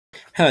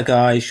Hello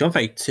guys, Sean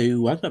Fake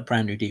 2. Welcome to a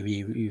brand new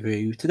DVD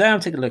review. Today I'm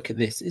taking a look at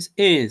this. This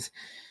is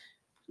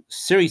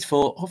Series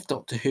 4 of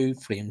Doctor Who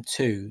Volume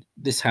 2.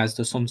 This has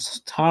the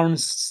Sontaran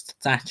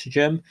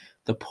Stratagem,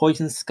 the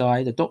Poison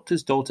Sky, the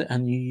Doctor's Daughter,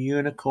 and the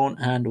Unicorn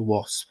and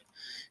Wasp.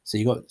 So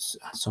you got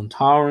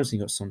Sontarans, you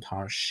got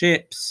Sontaran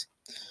ships,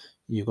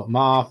 you've got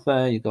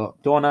Martha, you've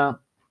got Donna,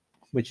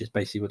 which is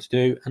basically what to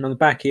do. And on the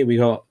back here we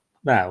got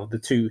the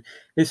two.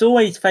 It's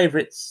always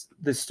favourites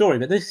the story,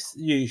 but this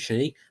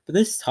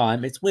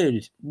time it's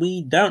weird.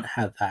 We don't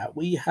have that.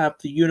 We have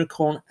the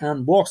Unicorn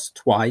and Wasp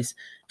twice,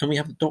 and we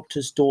have the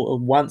Doctor's Daughter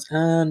once,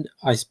 and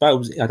I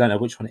suppose I don't know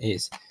which one it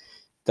is.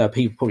 The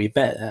people probably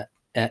better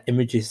at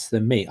images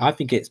than me. I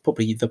think it's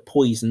probably the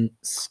Poison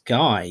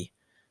Sky.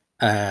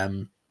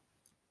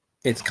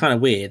 It's kind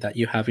of weird that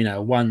you have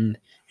one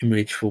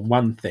image for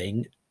one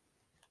thing.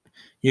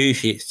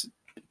 Usually it's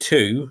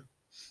two,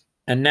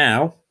 and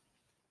now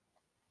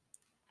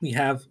we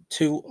have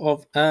two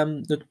of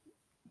the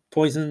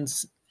poison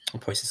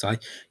side,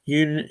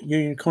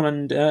 Unicorn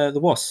and the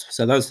Wasp.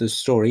 So those are the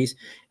stories.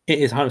 It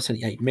is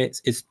 178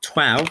 minutes. It's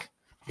 12.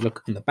 You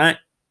look on the back.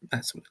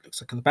 That's what it looks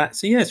like on the back.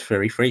 So yeah, it's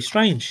very, very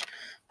strange.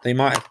 They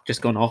might have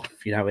just gone off,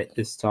 it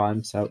this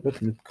time. So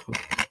look on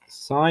the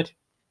side,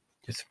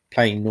 just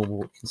plain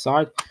normal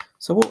inside.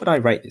 So what would I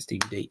rate this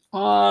DVD?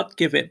 I'd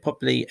give it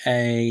probably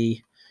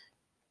a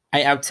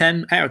 8 out of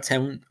 10. 8 out of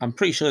 10. I'm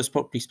pretty sure there's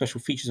probably special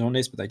features on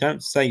this, but they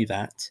don't say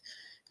that.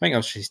 Thank you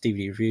guys for this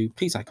DVD review.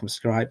 Please like and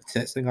subscribe.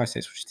 That's the guys.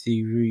 Thanks for this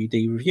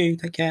DVD review.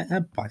 Take care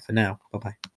and bye for now. Bye bye.